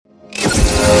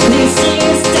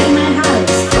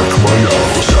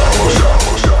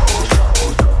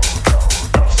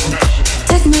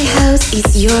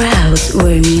Your house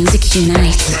where music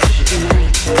unites.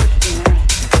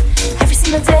 Every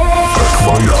single day.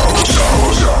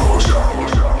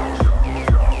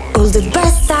 All the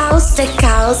best house, tech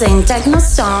house and techno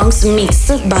songs mixed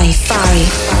by Fari.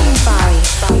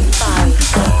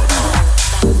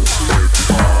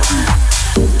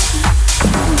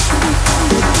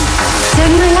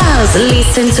 Turn my house,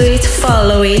 listen to it,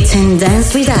 follow it and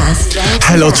dance with us.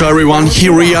 Hello to everyone,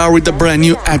 here we are with a brand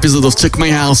new episode of Check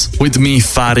My House with me,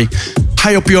 Fari.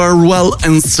 I hope you are well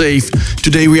and safe.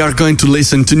 Today we are going to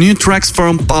listen to new tracks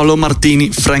from Paolo Martini,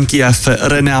 Frankie F,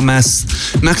 René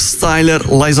Ames, Max Styler,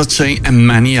 Liza Chain and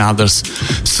many others.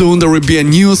 Soon there will be a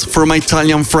news from my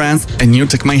Italian friends and new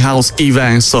Check My House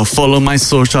event, so follow my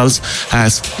socials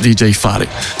as DJ Fari.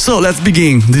 So let's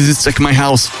begin. This is Check My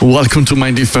House. Welcome to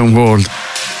my different world.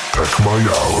 Check My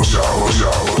House.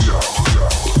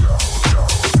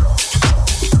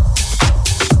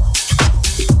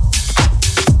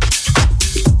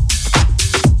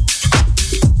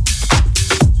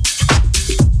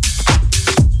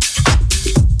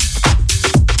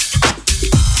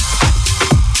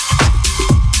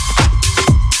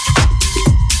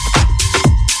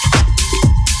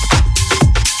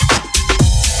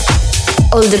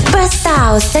 All the best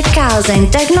house, tech house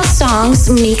and techno songs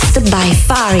mixed by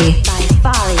Fari.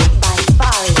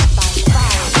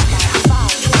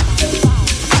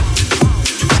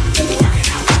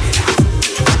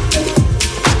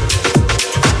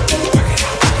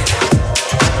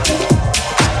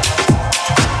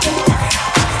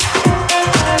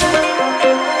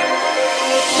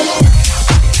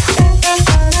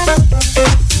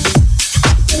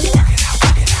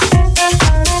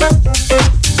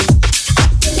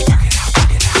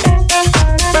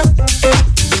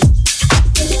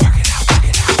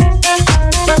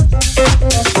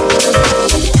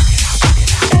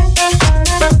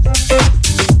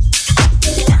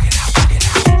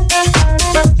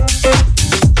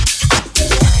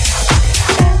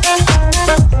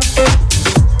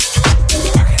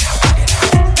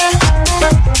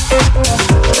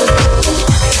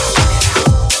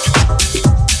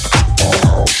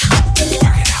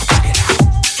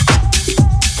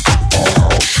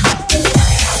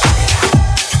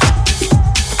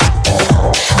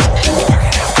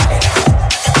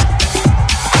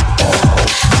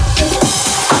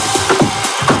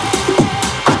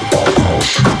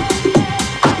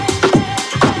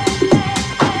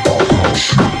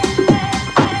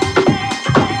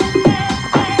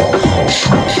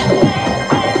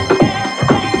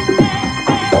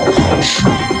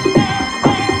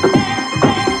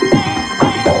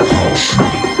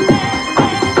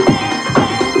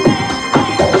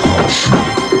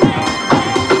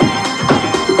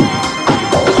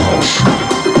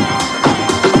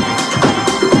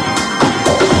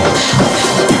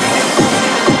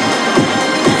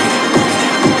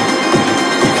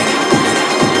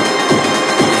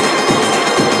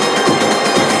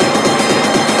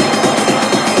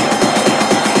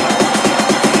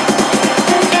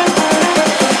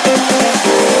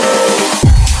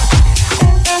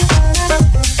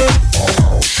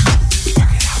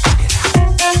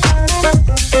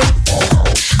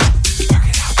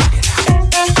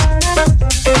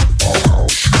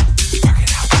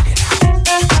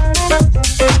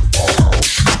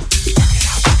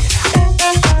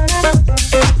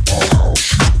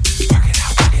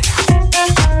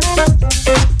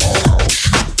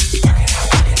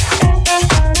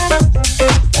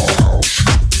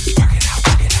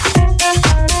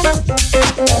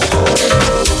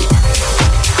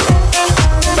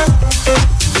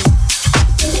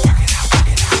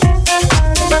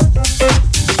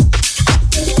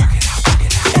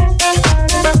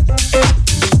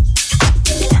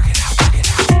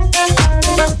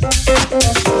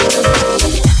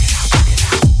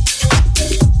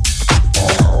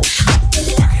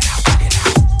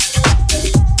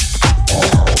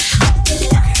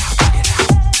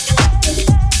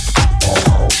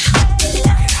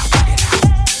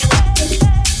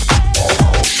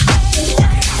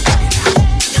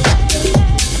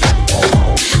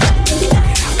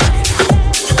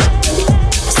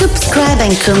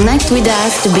 And connect with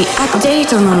us to be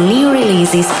updated on all new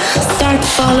releases. Start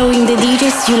following the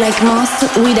DJs you like most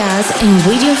with us and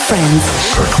with your friends.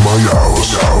 Check My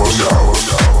House.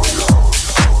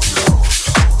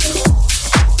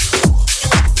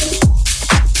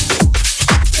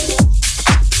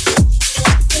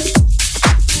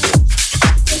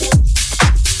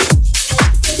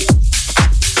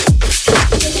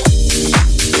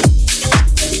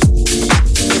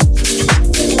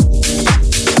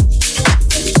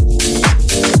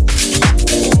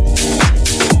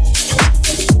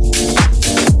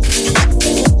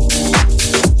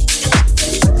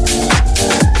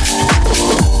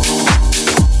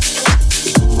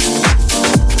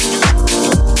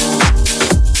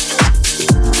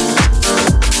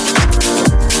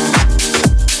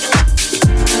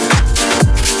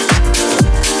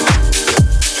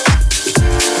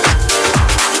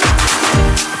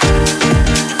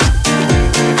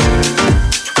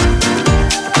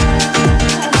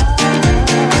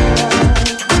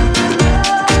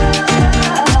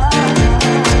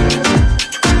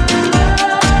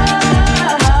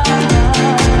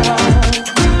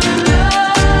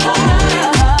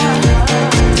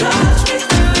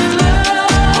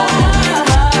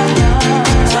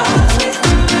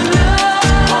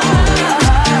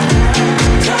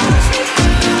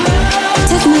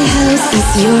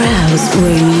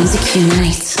 music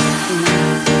unites.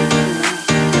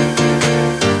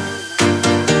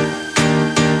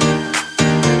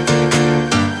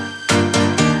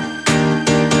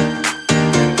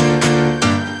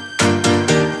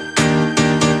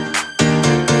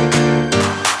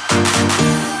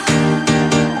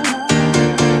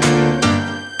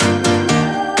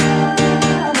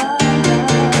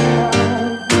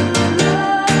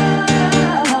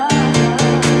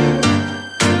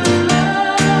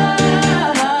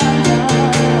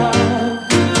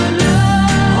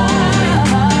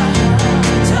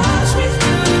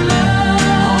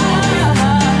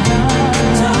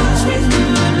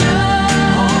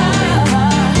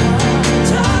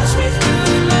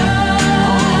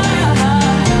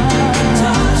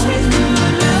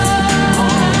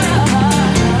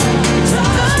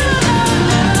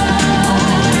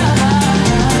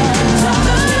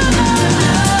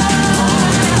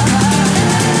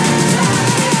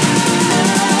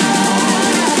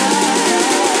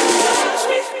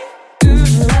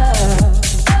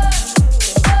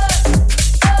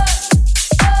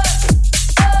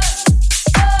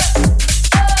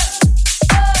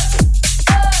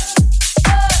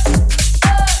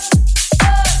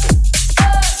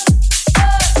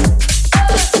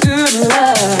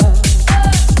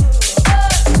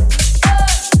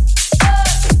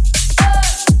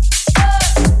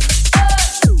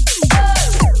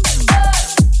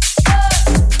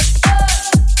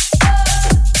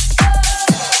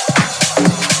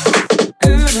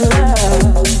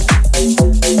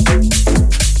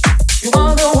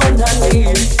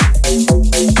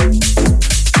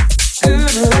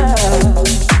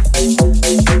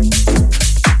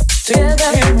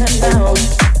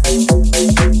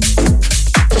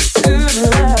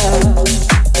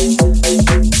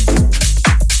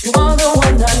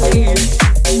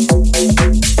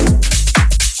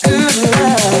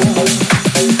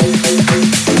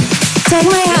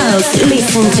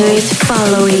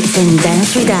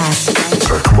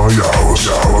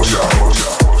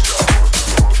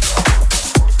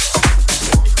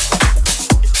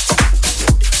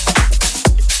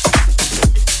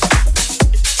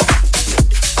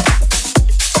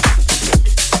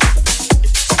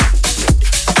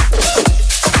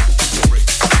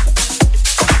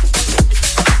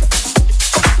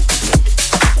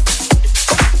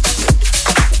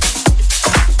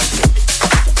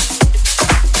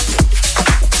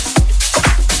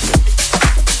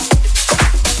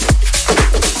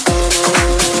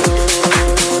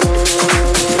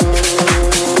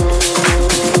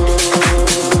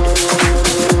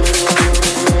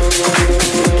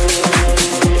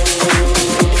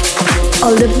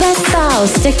 All the best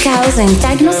house, tech house and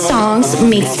techno songs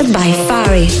mixed by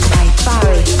Fari.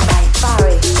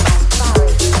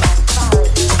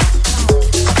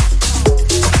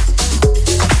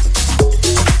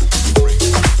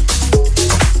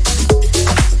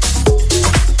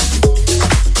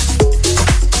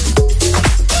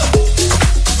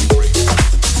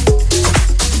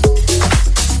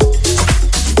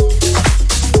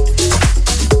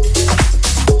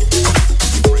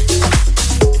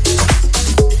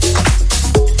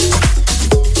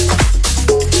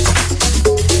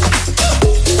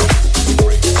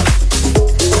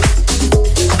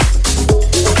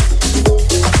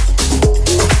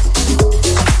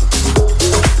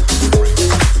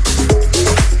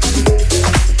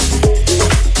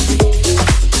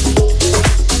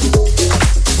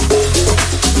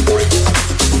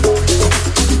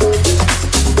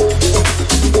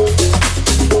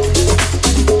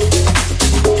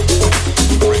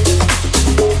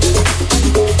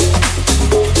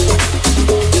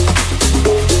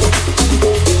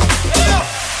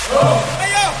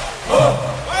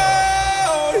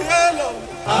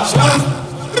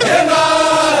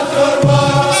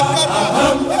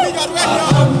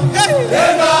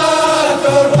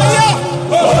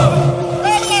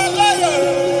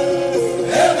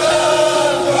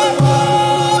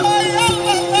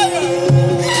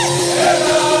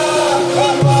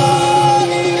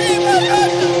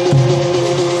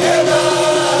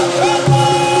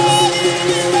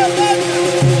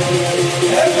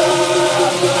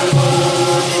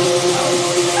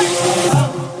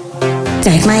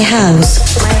 Take my house.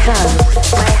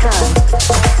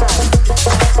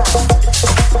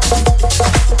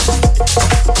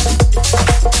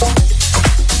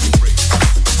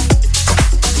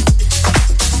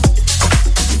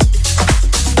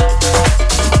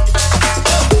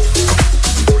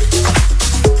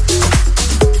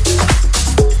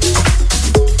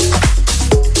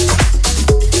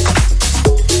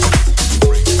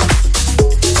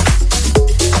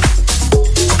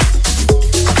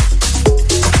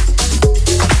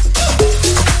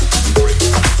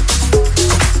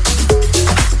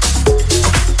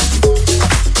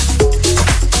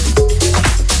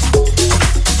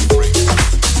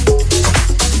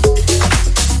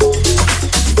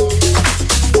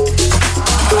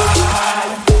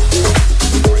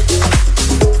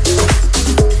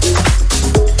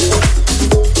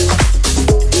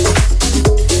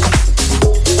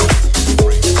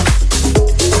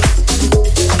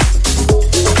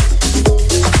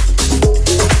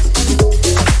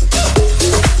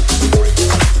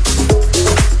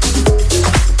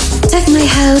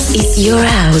 your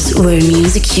house where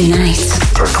music unites.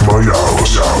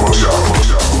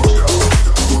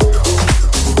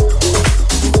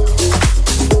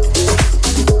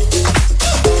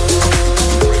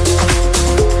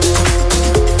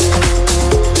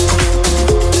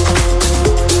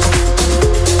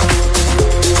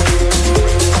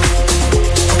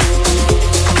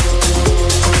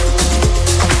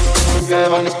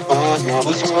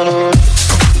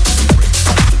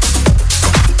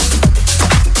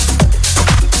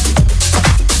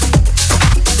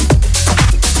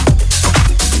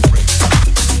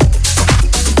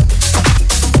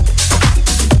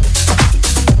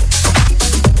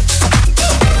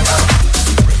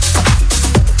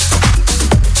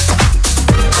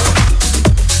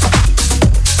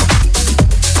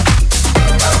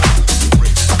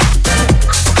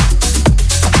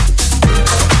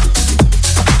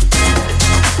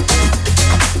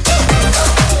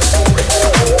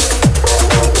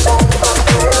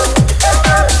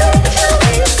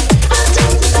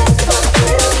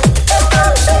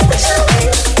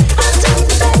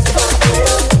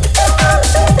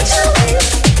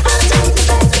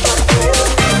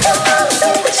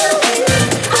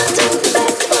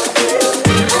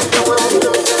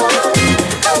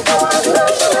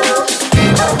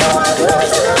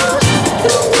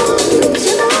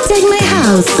 Take my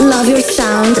house. Love your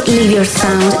sound, live your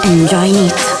sound, and join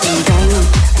it.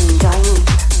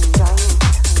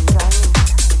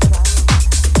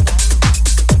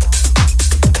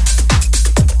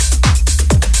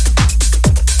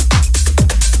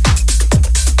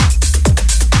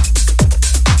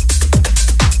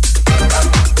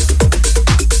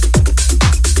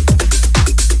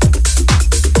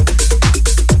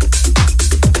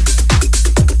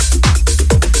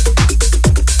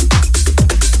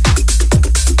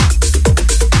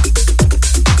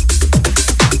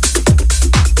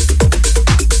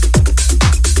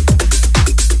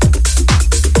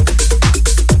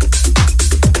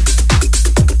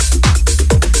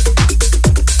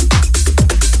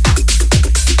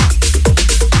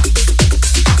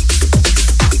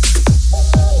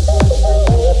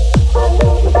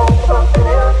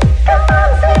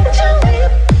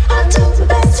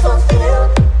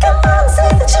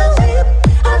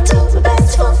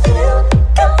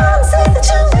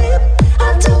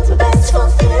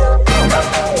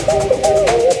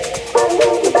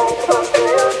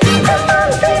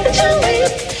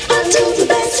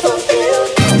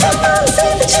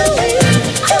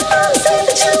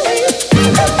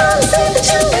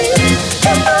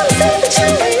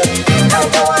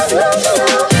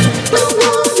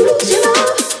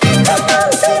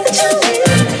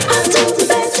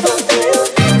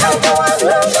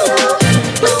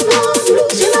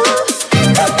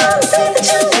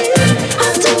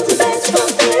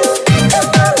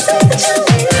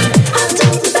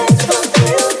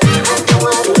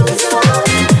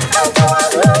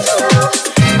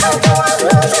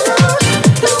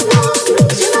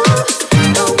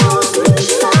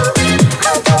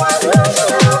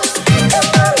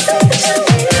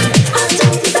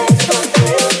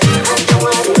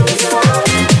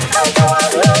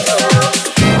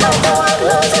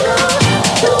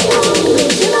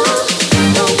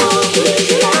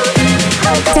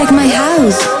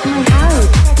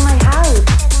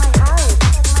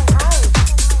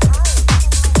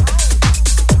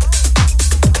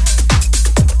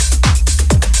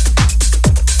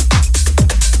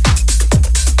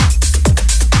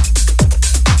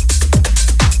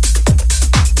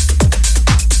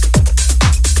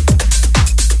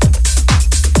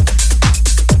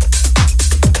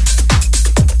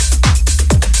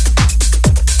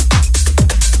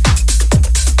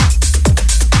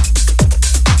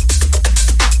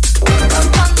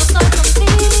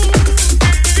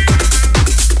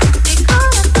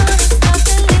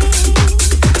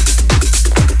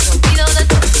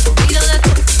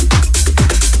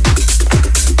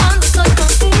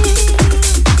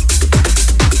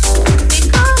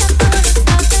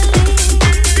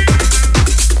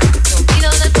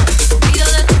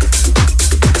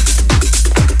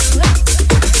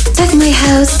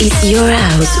 It's your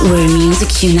house where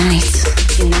music unites.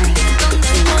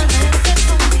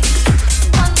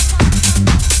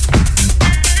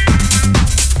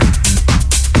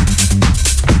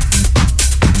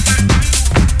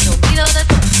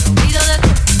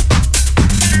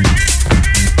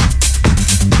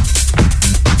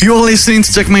 You are listening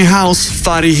to Check My House,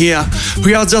 Fari here.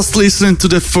 We are just listening to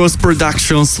the first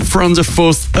productions from the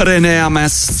first René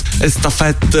Ames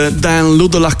Estafette, then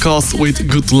Ludo Lacoste with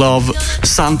Good Love,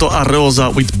 Santo Arrosa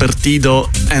with Perdido,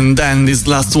 and then this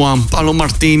last one, Paolo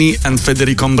Martini and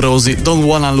Federico Ambrosi, Don't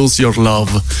Wanna Lose Your Love.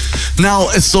 Now,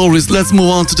 as always, let's move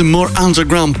on to the more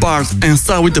underground part and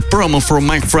start with the promo from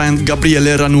my friend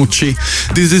Gabriele Ranucci.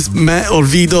 This is Me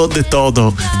Olvido de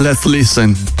Todo. Let's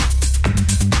listen.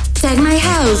 Tag my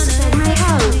house. Tag my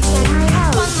house.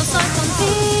 Cuando soy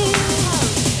contigo,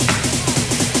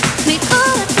 mi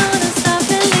corazón está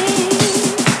feliz.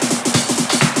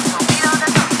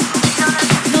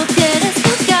 No quieres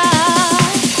buscar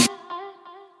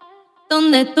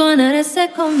donde tú amanece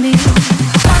conmigo.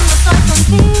 Cuando soy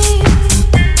contigo,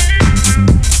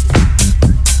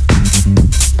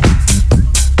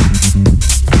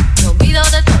 me olvido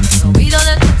de todo, me olvido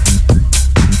de todo.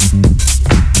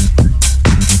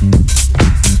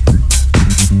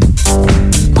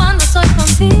 Cuando soy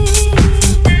contigo,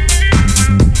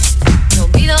 me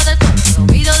olvido de todo, me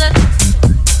olvido de todo.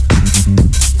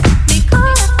 Mi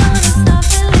corazón está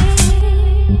feliz.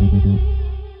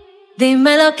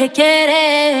 Dime lo que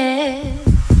quieres.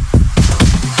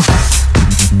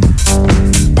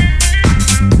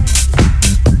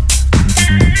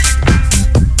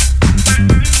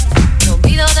 Me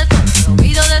olvido de todo, me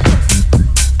olvido de todo.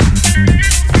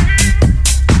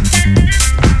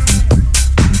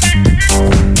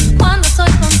 Cuando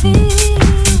soy contigo,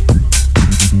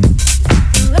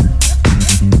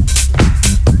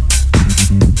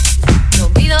 me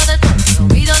olvido de todo, me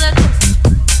olvido de todo.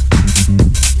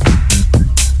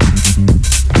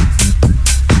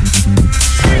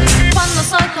 Cuando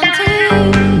soy contigo,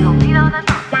 me olvido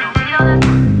de todo,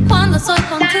 me olvido de todo. Cuando soy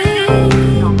contigo, me olvido de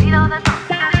todo, me olvido de todo.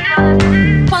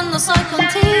 Cuando soy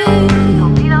contigo, me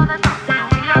olvido de todo, me olvido de todo.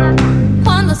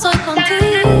 Cuando soy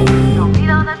contigo, me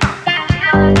olvido de todo, me olvido de todo.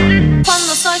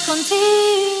 Cuando soy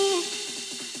contigo,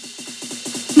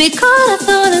 mi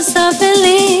corazón está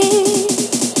feliz.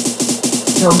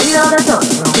 Me olvido de todo,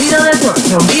 me olvido de todo,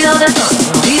 me olvido de todo,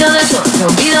 me olvido de todo, me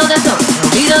olvido de todo, me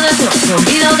olvido de todo, me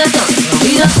olvido de todo, me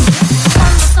olvido.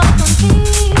 Cuando soy contigo.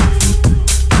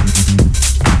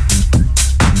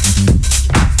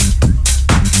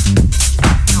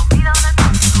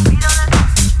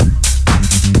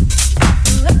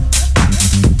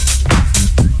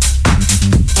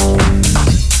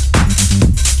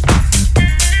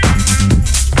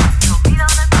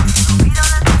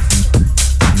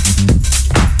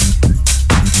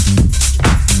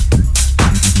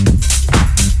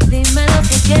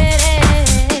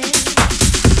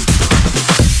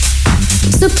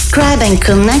 Subscribe and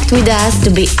connect with us to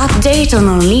be updated on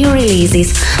all new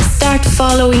releases. Start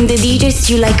following the DJs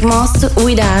you like most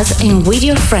with us and with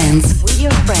your friends. With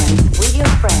your friends, with your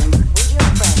friends, with your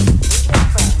friends, with your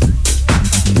friends.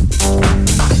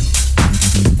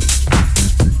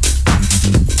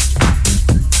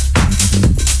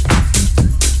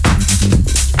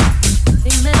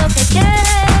 Dime lo que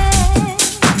quieres.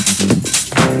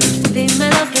 Dime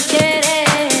lo que quieres.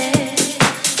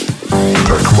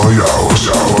 Check my house,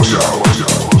 house, house,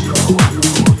 house.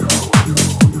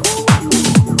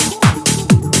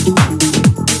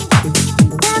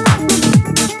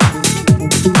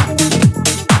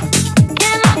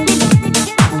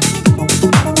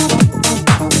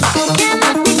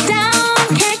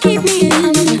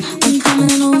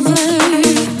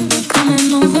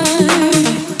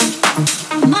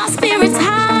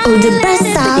 All the best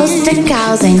house, tech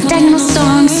house and techno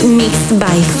songs mixed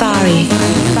by Fari.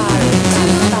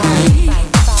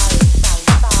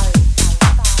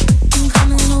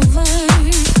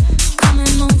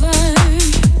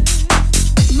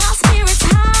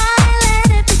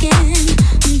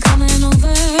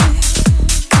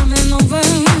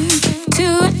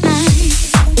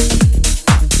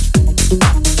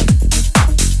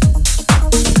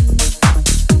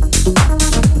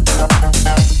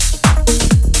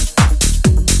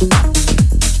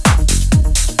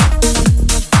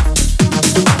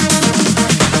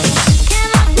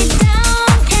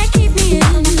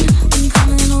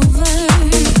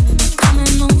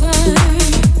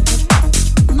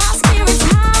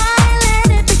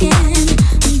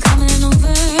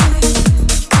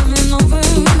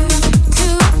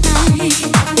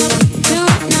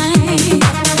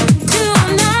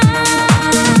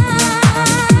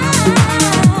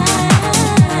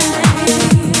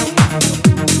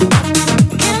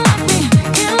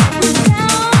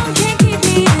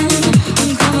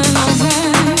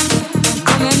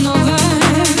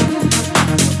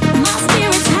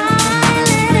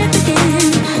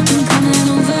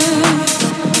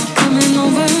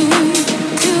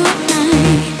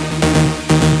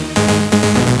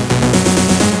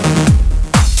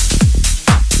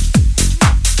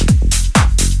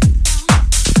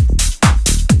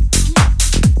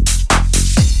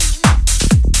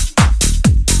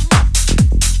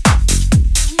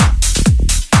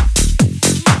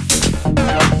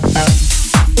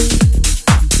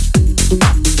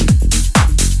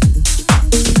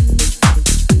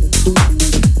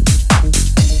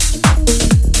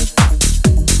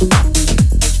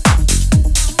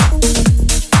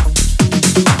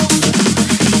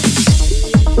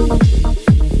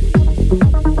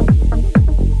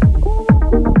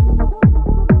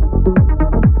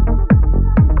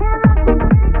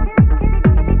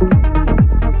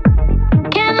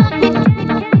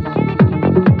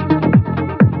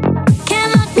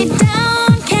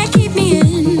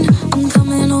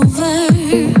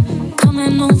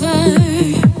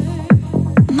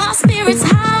 spirit's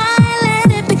high,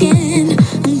 let it begin.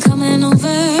 I'm coming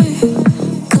over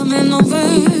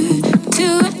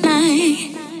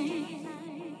tonight.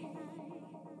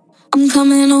 I'm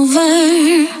coming over.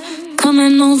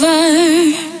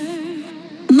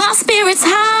 My spirit's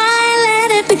high,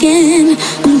 let it begin.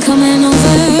 I'm coming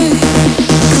over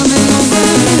tonight.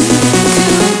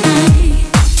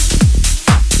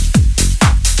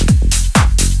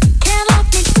 Can't lock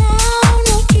me down,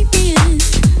 won't keep me in.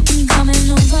 I'm coming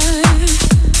over.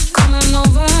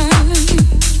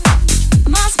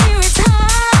 My spirit's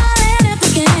high, let it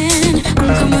begin. I'm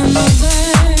coming over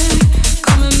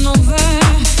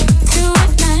tonight.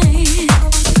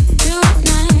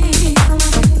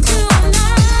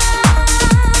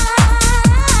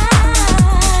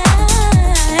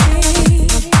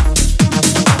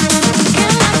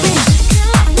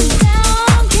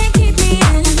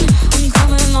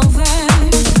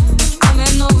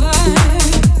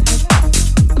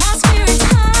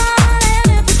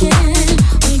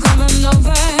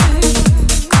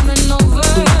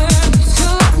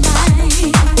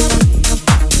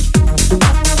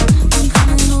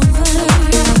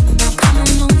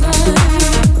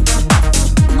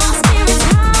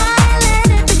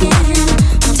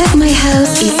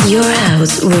 It's your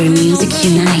house where music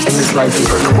unites. It's like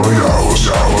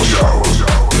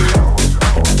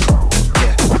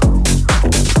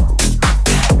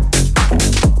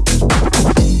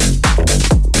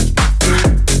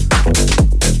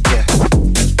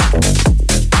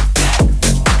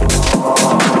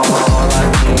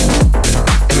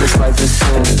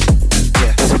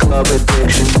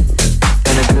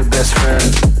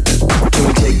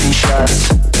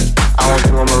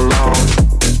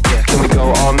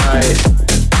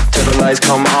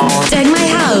my house. Take my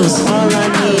house. All I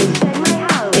need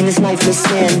in this life is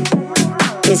sin.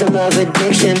 Is a love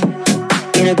addiction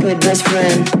and a good best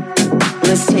friend.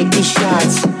 Let's take these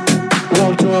shots.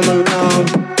 Won't do them alone.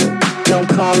 Don't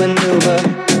call an Uber.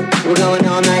 We're going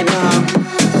all night long.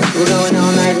 We're going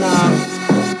all night long.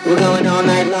 We're going all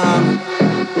night long.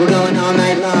 We're going all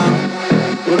night long.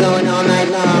 We're going all night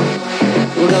long.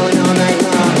 We're going all night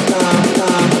long.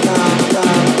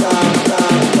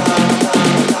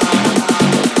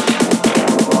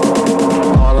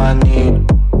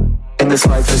 This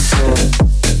life is sin.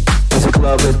 Is a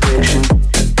club addiction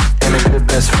and a good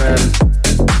best friend.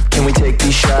 Can we take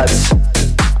these shots?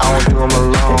 I won't do them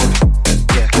alone.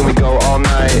 Yeah. Can we go all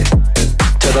night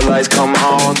till the lights come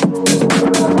on?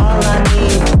 All I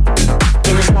need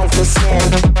in this life is sin.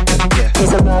 Yeah.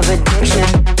 Is a love addiction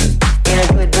and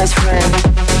a good best friend.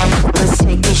 Let's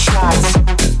take these shots.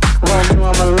 Won't do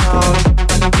them alone.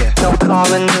 Yeah. Don't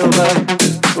call an Uber.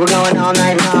 We're going all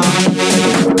night long.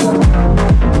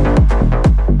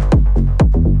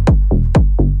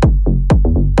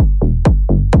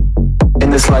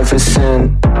 This life is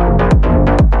sin.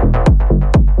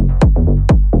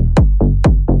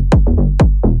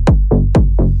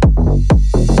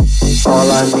 All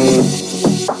I need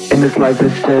in this life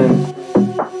is sin.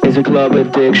 Is a club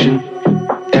addiction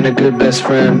and a good best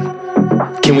friend.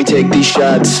 Can we take these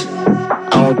shots?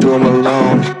 I won't do them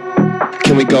alone.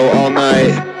 Can we go all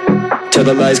night till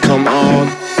the lights come on?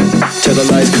 Till the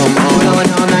lights come on.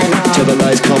 Till the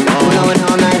lights come on.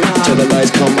 Till the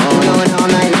lights come on.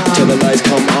 Till the lights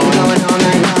come on.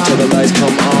 Till the lights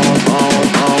come on.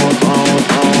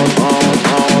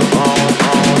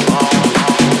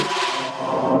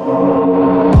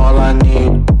 All I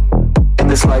need in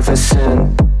this life is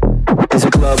sin. Is a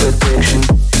club addiction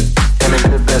and a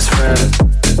good best friend.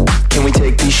 Can we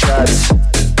take these shots?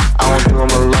 I won't do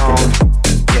them alone.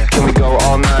 Yeah. Can we go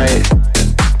all night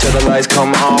till the lights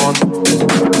come on?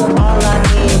 All I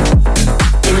need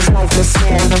in this life is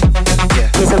sin.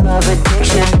 Is a love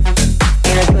addiction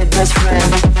and a good best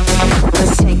friend.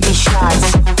 Let's take these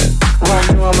shots. Won't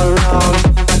do them alone.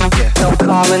 Yeah. Don't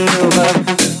call an Uber.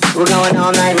 We're going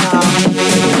all night long.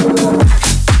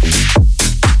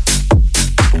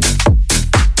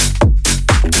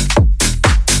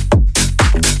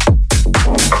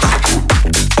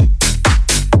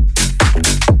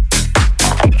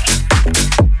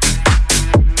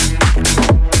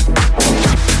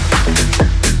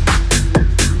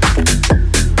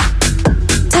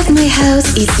 My house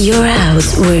is your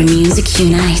house where music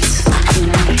unites.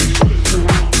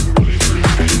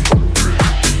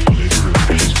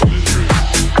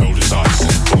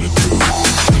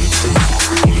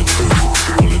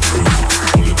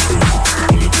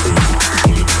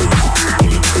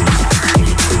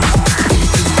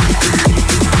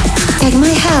 Take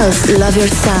my house, love your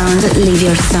sound, live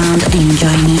your sound,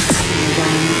 enjoy it.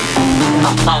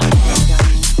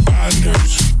 Bad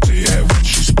news, see her when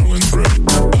she's pulling through.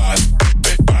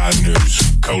 Bad news.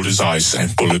 cold as ice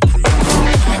and bulletproof.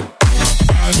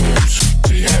 Bad news,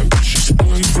 see how she's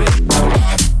pulling through.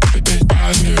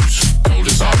 Bad news, cold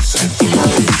as ice and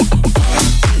bulletproof. Bad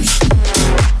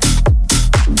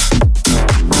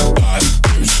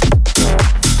news.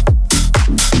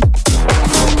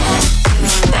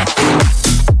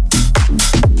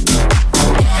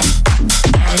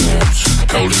 Bad news,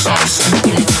 cold as ice and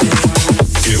bulletproof.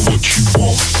 Get what you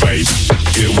want, babe.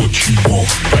 Get what you want,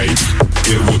 babe.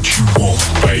 Get what you want,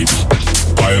 babe.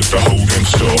 Buy up the whole damn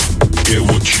store. Get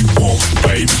what you want,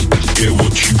 babe. Get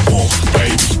what you want,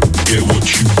 babe. Get what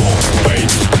you want,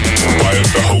 babe. Buy up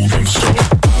the whole damn store.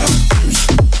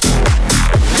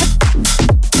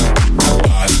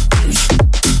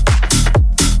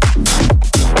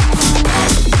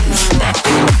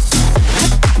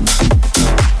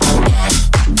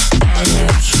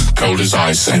 Cold as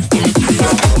ice and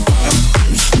bulletproof.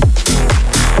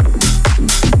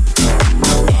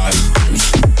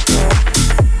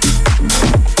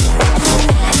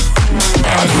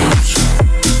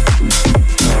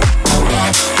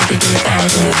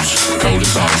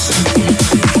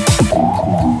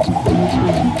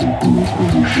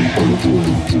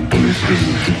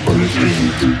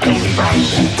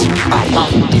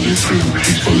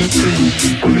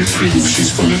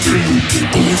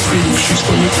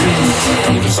 Cold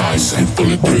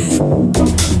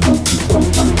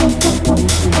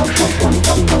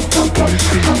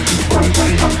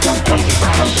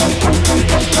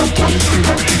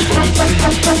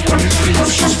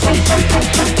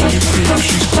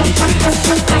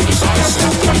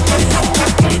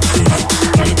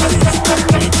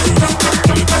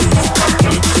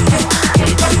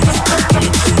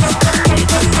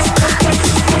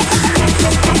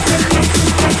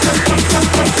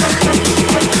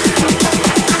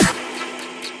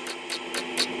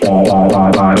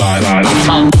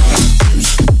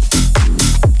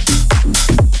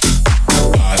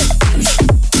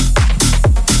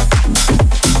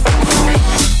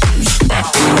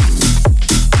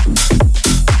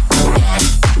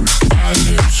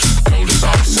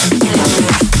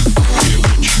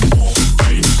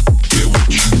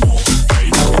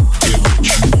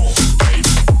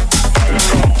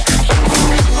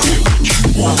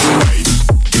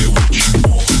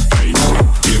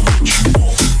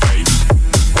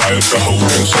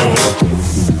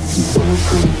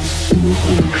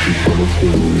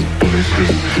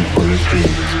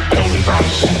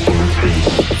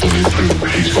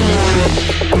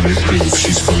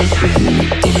as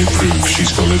ice and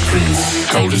she's bulletproof.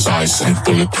 Cold as ice and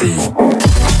bulletproof.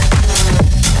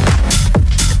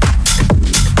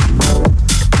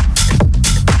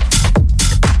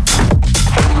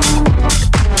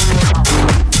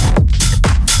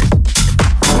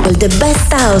 All the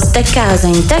best house, tech house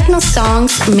and techno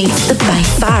songs mixed by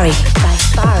Fari.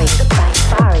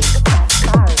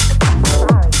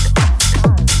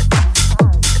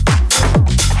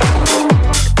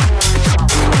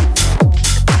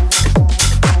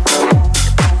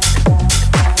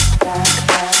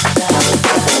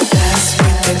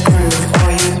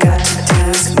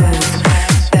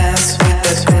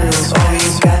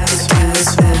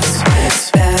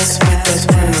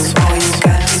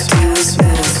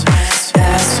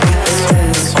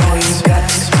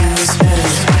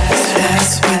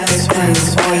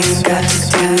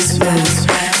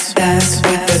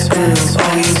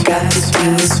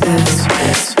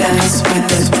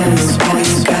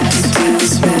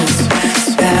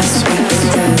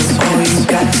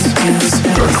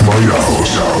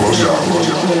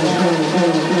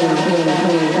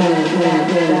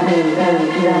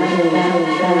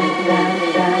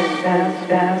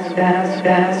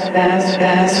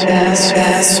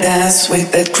 Dance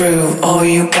with that groove. All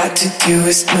you got to do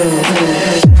is move.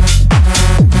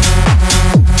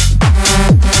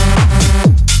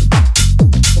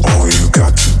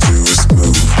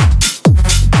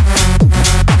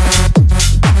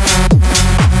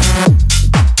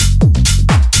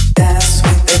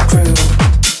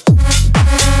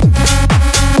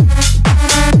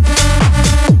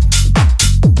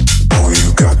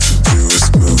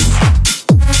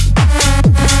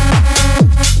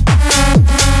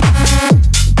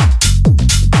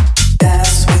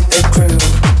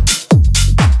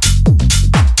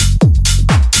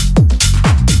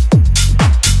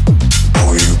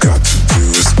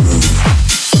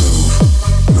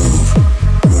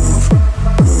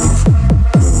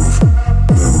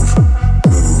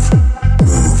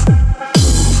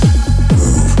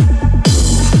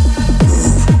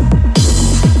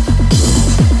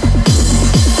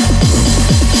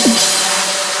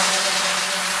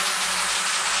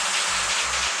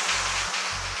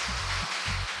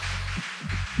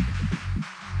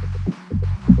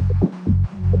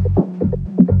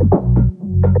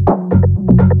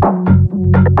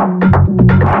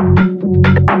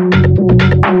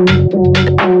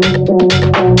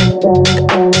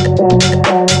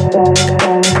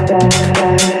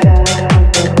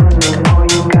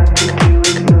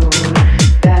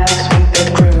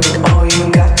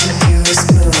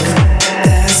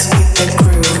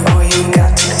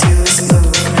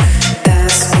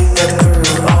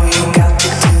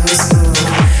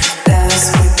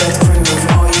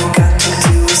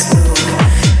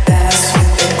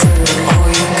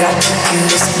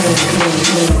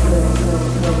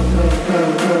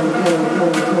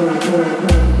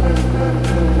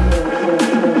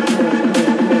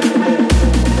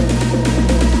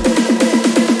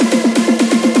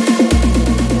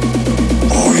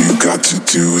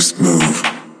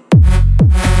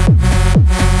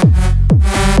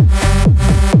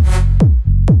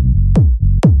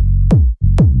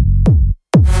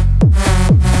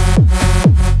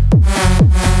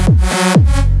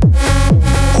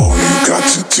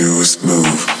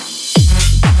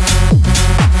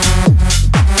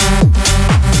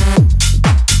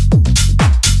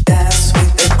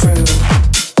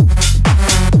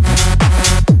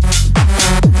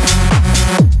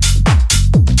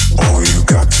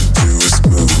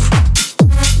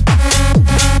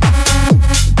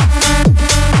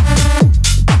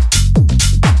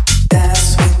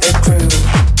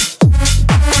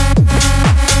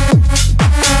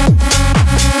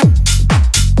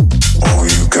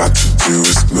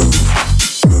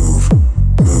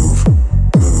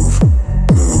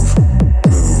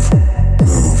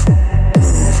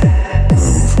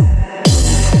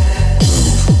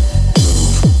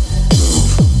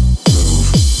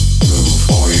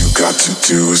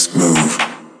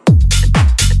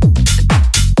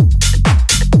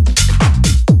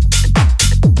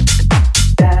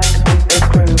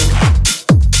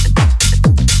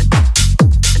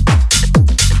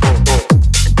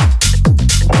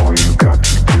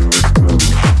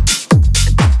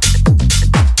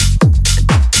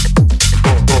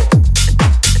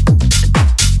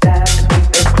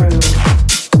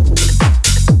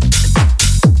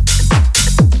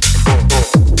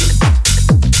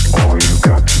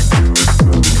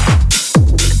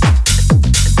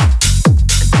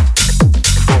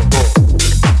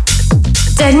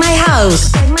 Take my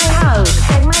house. Take my house.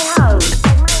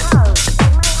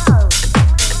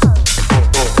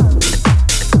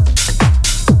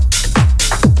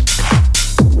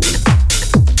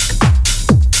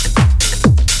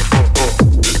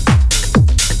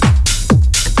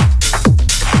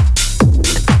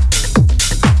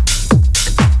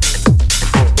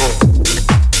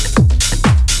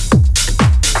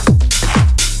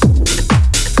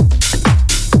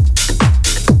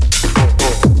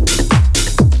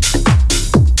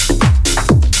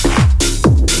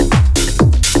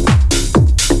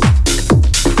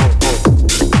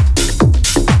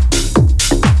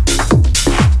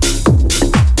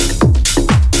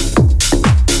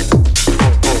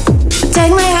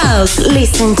 Take my house.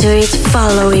 Listen to it,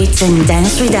 follow it, and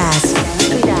dance with us.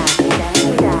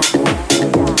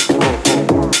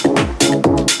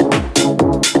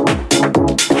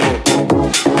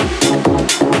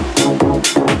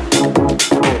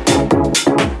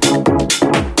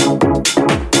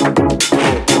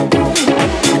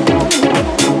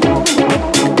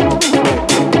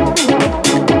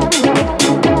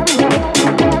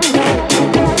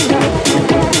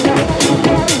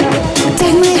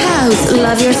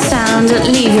 Love your sound,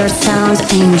 live your sound,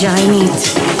 enjoy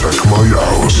it.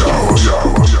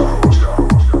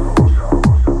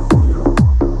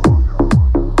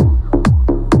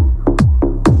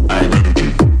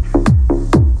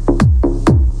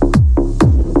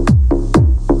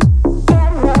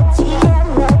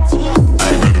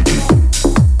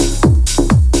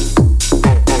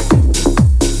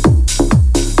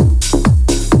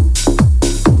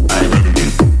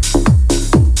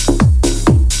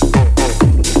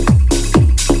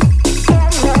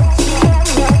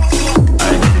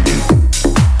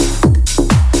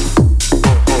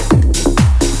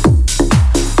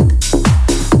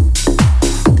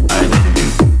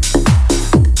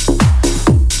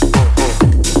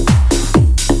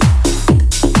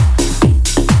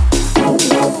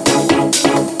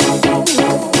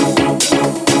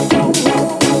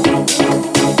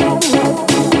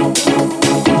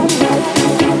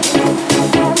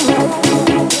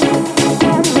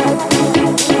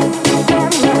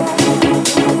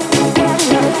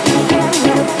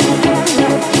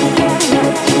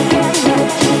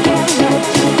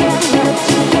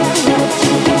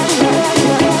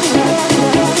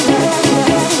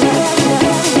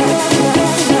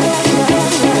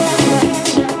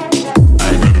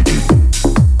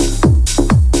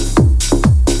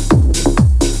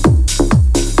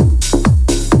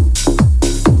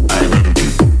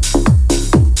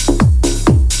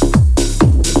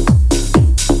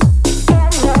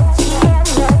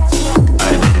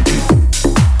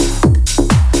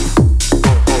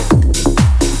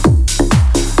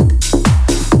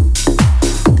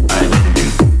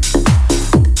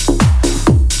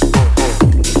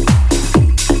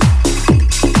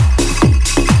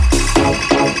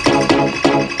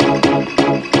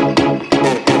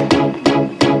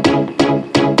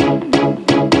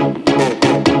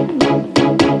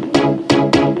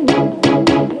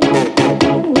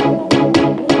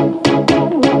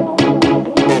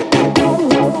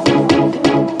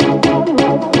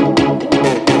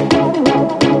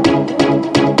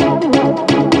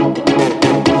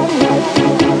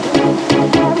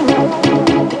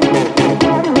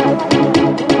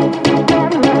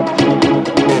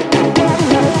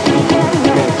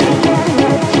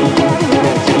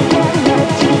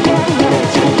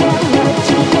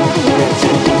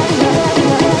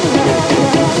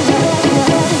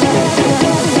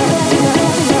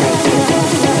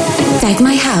 Take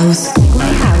my house. Take my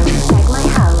house.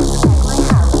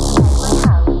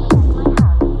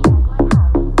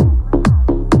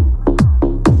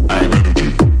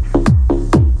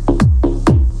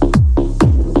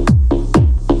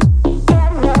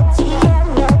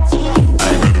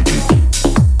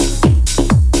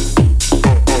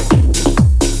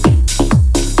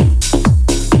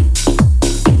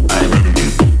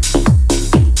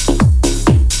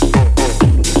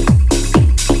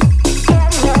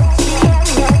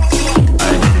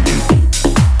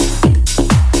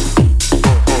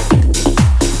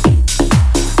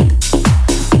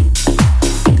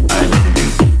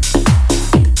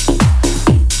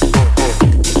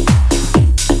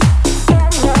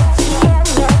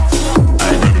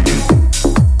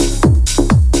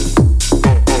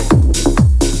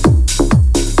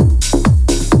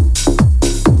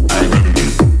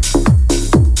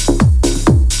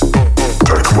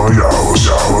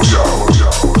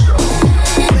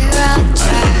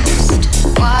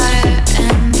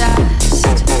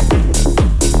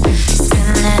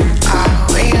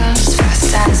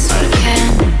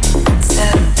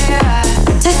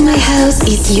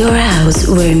 is your house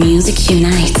where music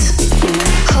unites.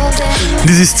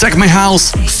 This is Check My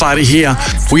House, Fari here.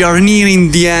 We are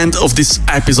nearing the end of this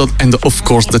episode and of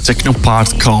course the techno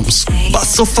part comes. But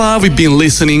so far we've been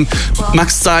listening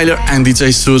Max Tyler and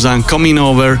DJ Susan Coming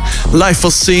Over, Life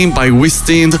of Sin by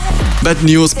Wistind, Bad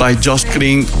News by Josh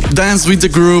Green, Dance with the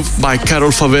Groove by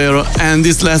Carol Favero, and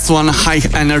this last one, High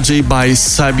Energy by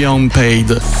Sabian Paid.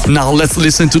 Now let's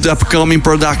listen to the upcoming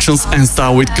productions and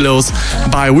start with Close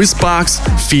by Wisparks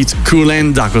feat. Cool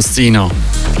and D'Agostino.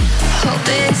 Hope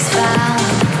is found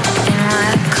in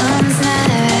what comes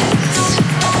next,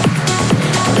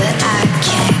 but I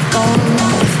can't go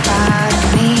if part of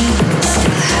me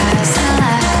still hasn't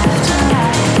left.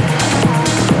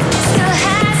 Still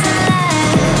hasn't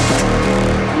left.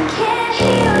 Can't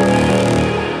hear me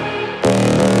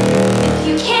if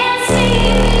you can't see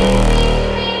me.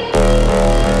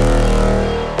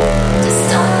 Just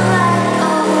don't let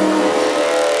go.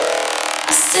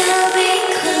 I'll still be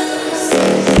close.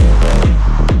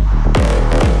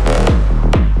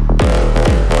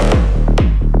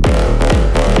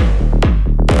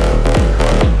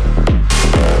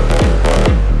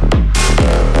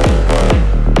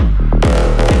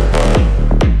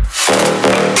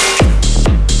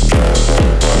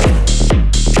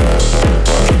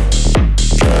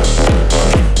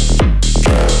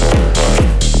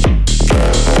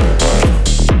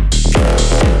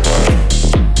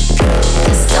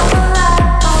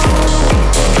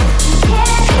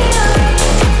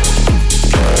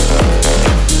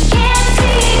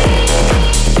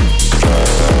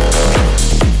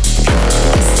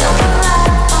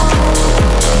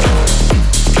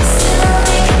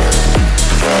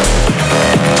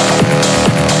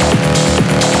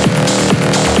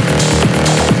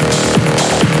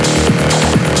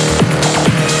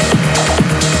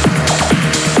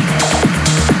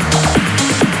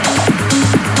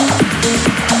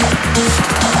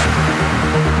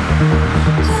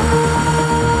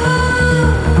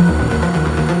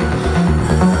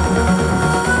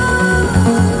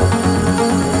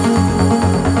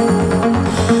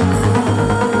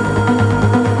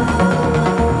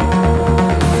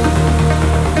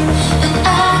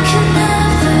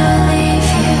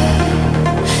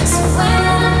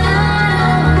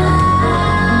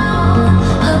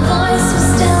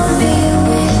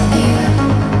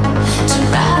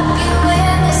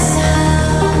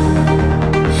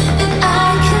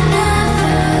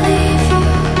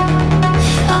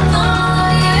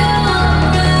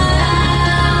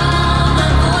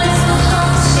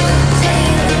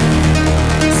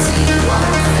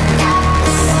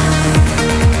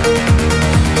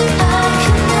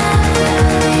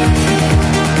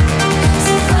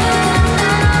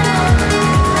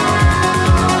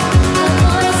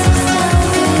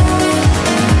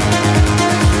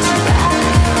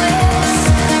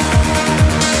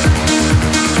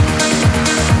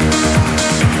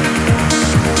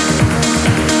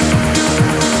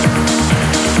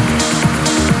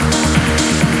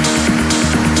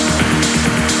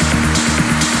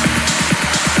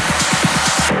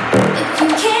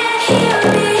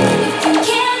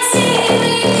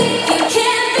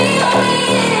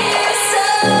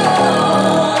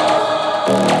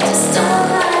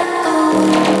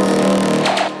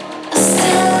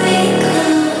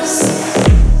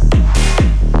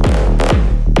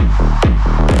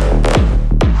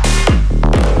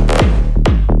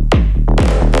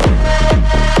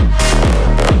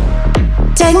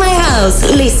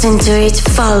 Listen to it,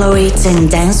 follow it, and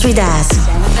dance with us.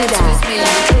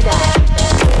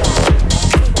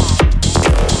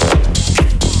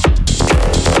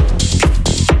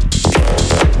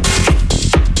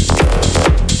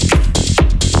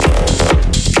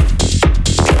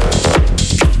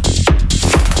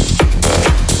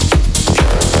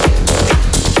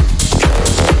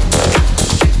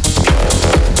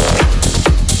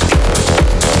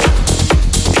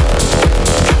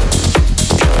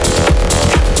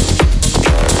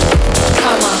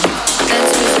 Come on,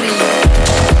 dance with me.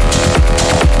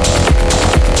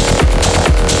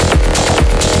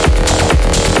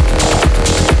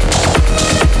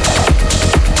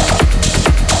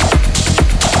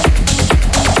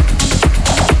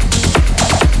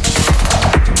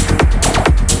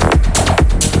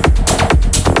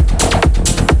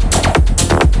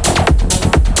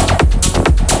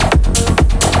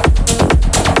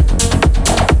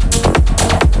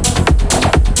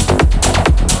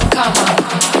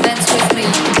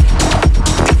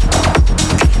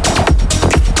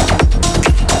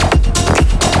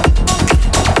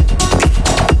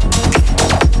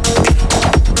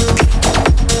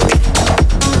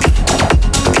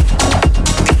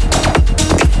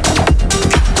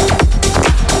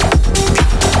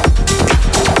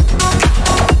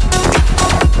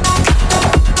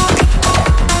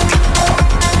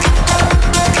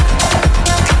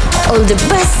 All the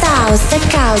best house, tech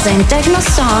house and techno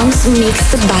songs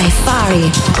mixed by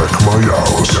Fari. Take my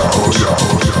house.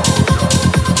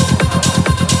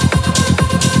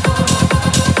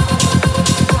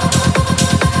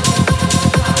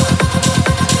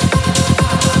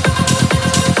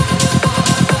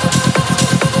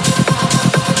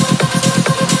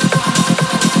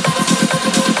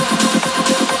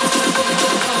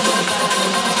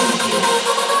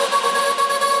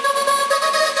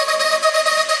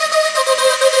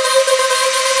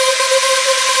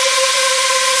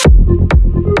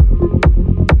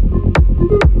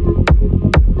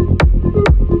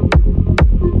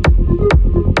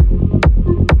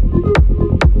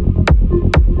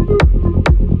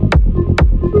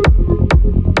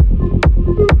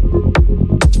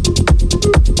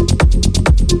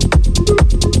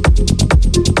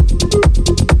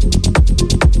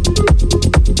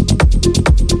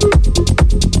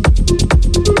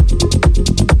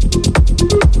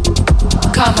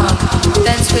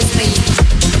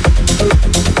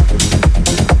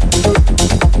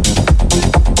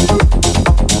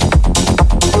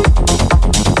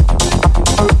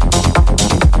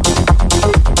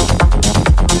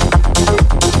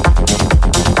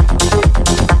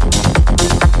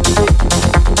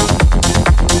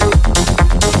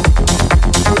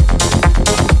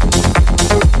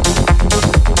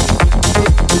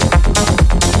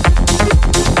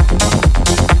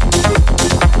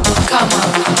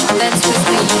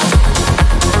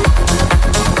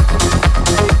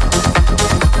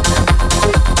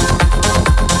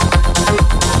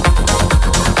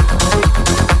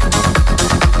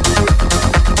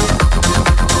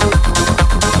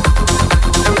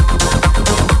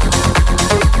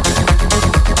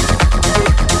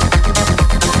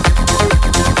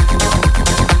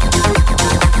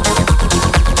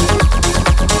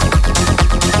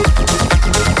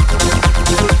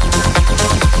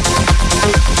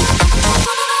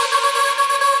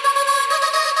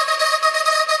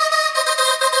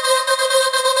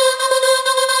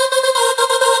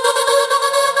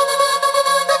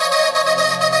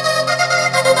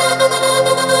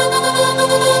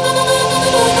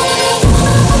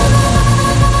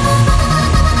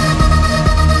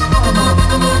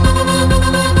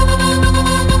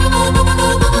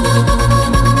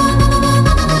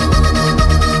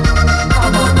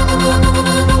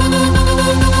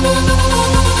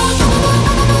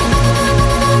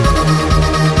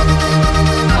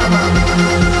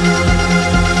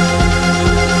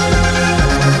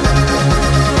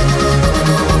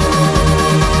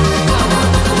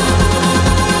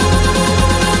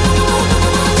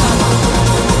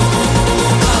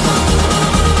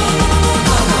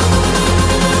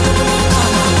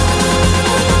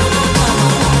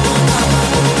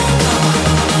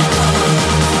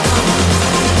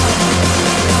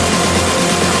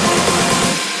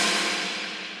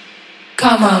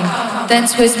 Come on,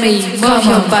 dance with me, move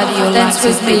your body, dance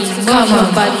with me, move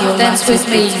your body, dance with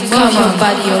me, move your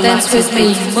body, dance with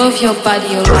me, move your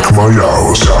body. Take my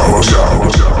house.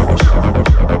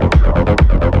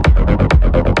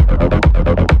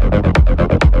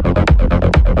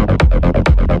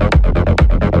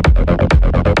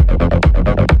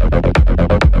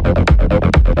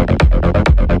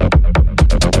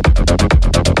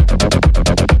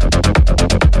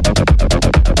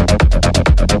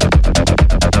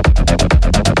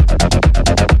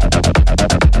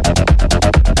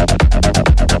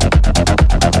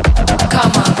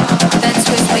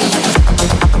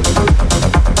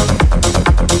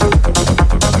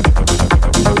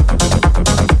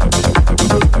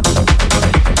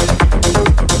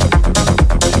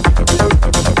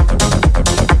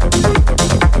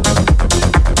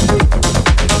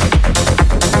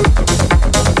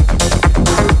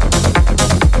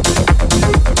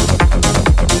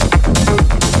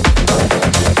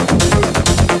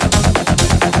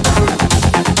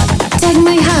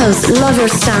 Love your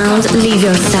sound, live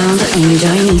your sound,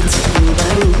 enjoy it.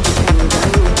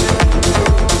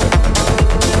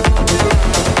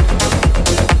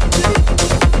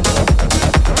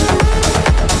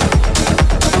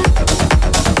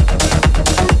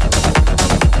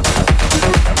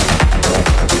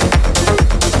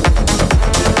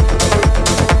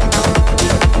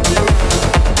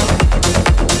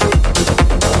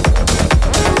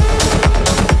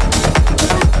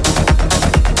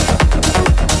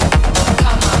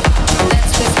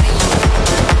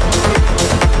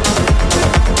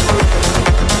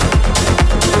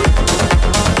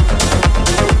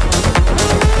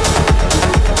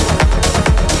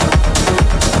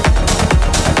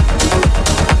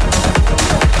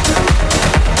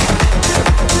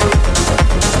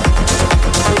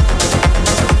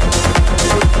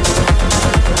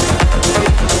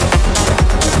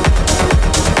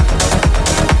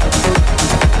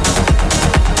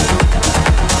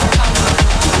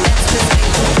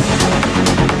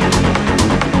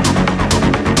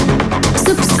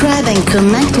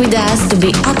 Connect with us to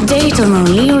be updated on our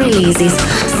new releases.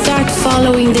 Start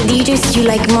following the DJs you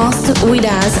like most with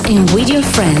us and with your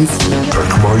friends. Check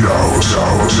my house.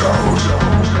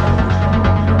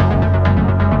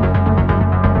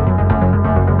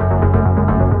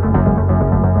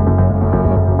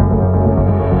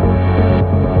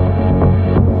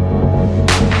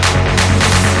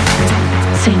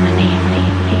 Say my name.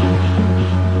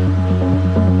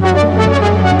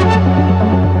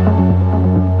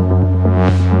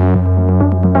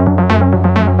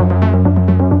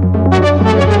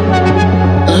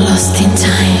 Lost in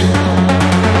time.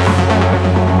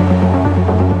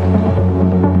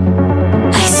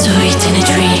 I saw it in a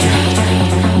dream.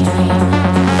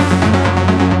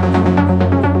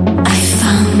 I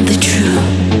found the truth.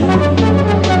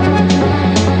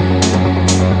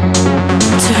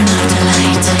 Turn out the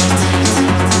light.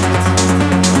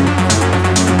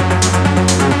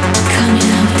 Coming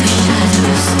out the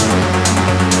shadows.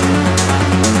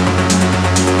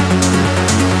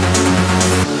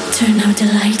 Turn out the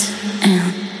light and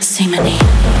say my name.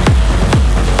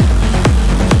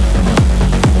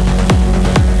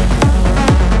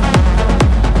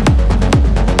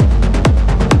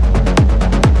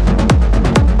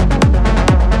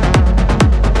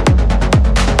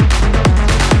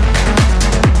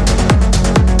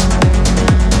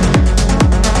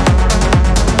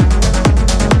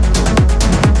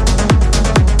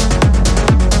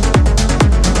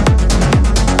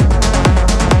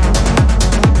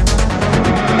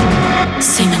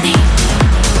 Say my name.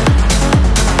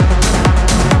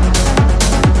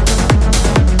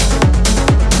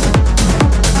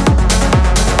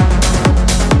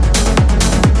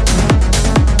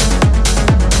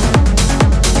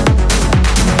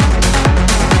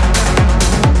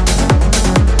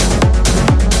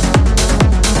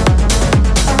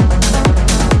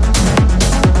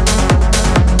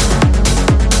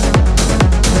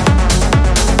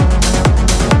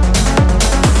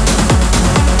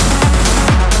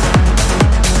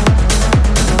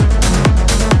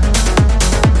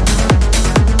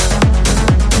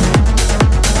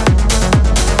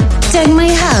 Take my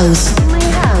house.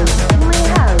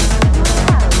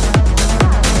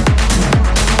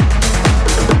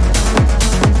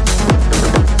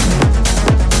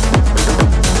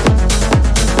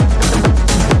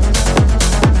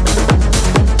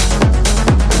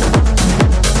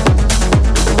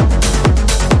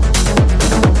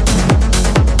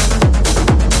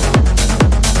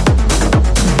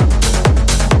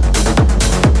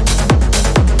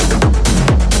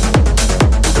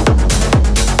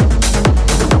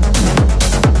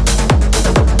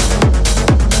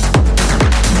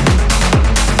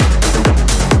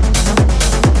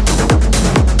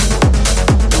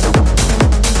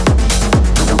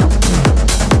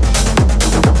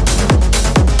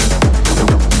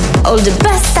 All the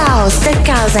best house, tech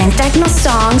house and techno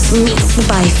songs mixed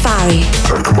by Fari.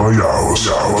 Check my house.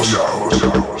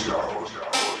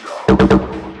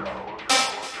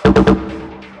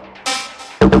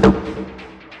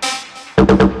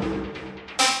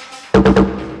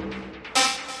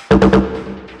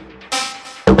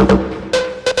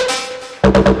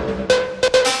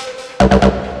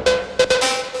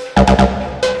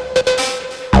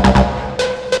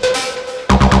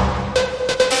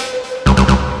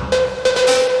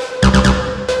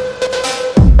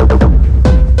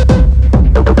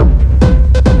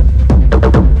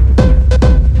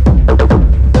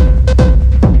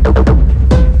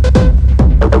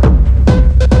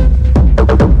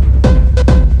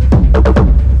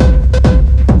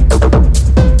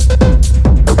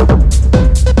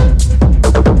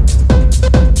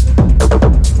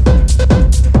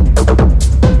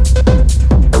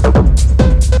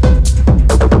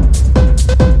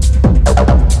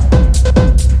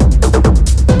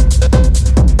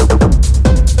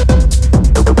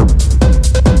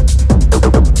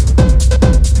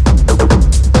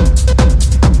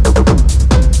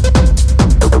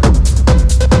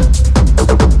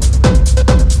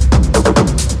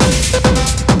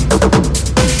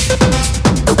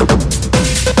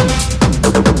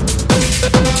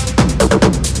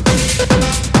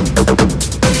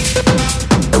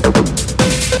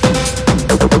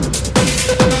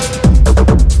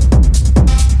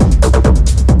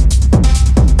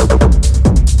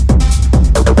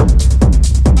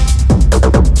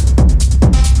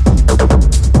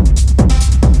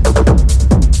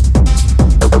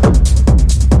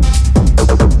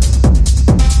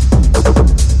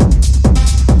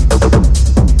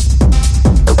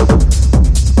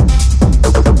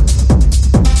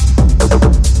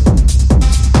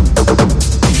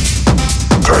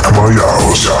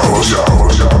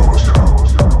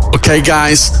 Okay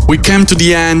guys, we came to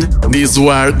the end. These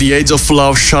were The Age of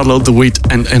Love, Charlotte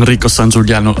DeWitt and Enrico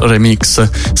Sangiuliano remix.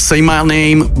 Say My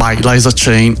Name by Liza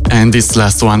Chain, and this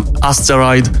last one,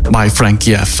 Asteroid by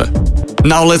Frankie F.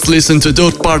 Now let's listen to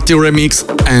Dog Party remix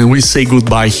and we say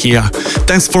goodbye here.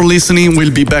 Thanks for listening,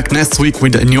 we'll be back next week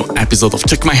with a new episode of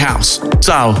Check My House.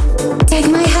 Ciao! Check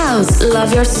My House,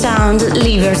 love your sound,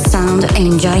 live your sound,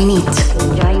 enjoy it.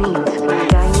 Enjoy it.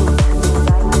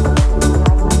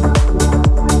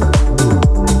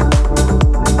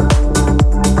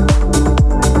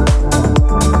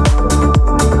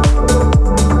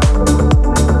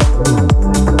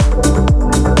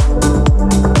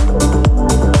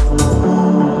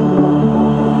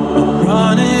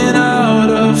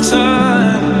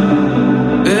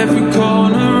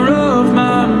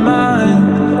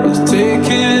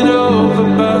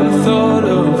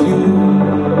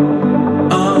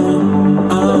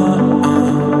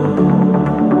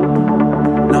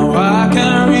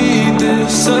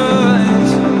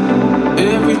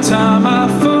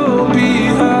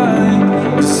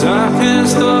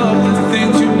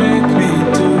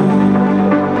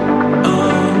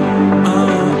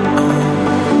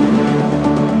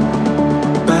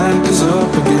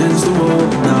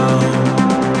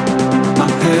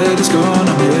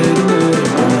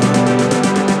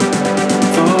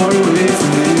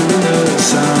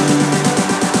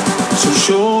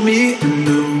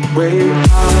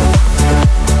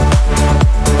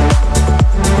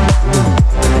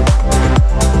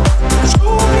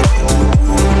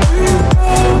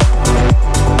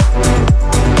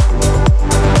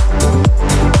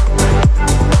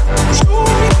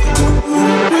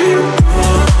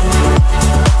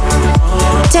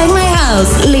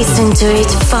 Listen to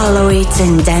it, follow it,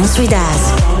 and dance with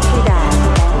us.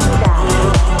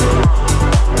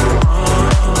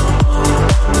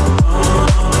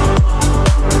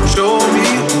 Show me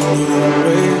the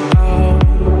way out,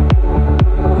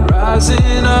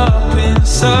 rising up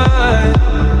inside.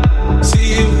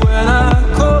 See it when I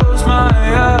close my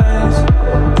eyes,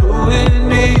 pulling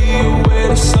me away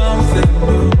to something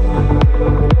new.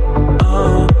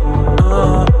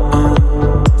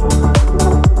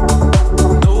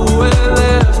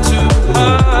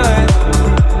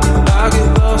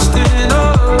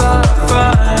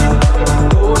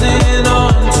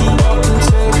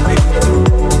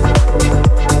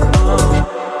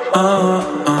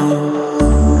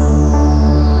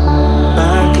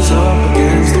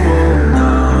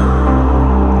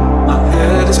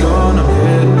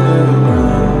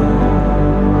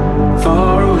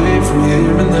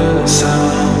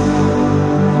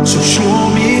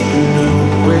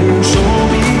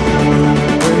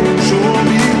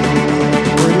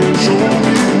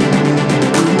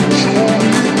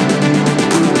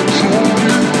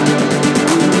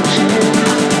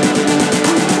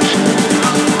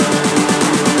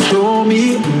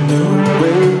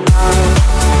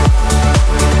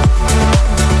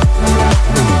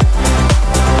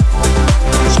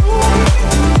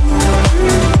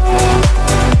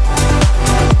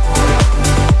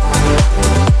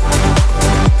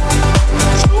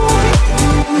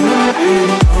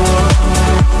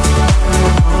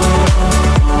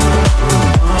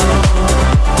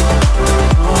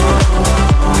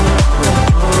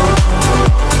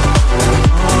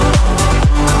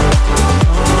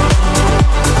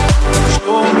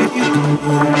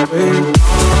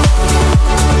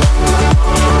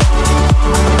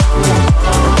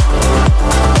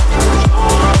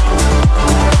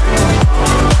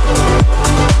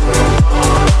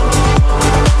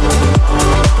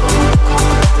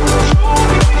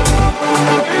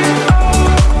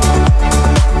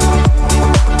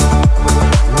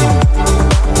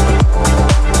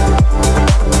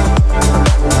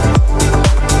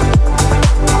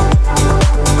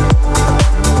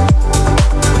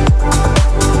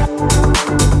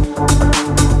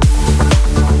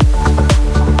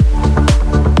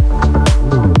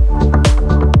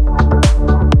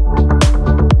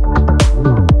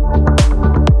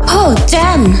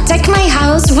 Check My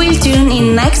House will tune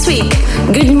in next week.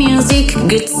 Good music,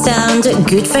 good sound,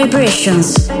 good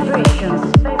vibrations.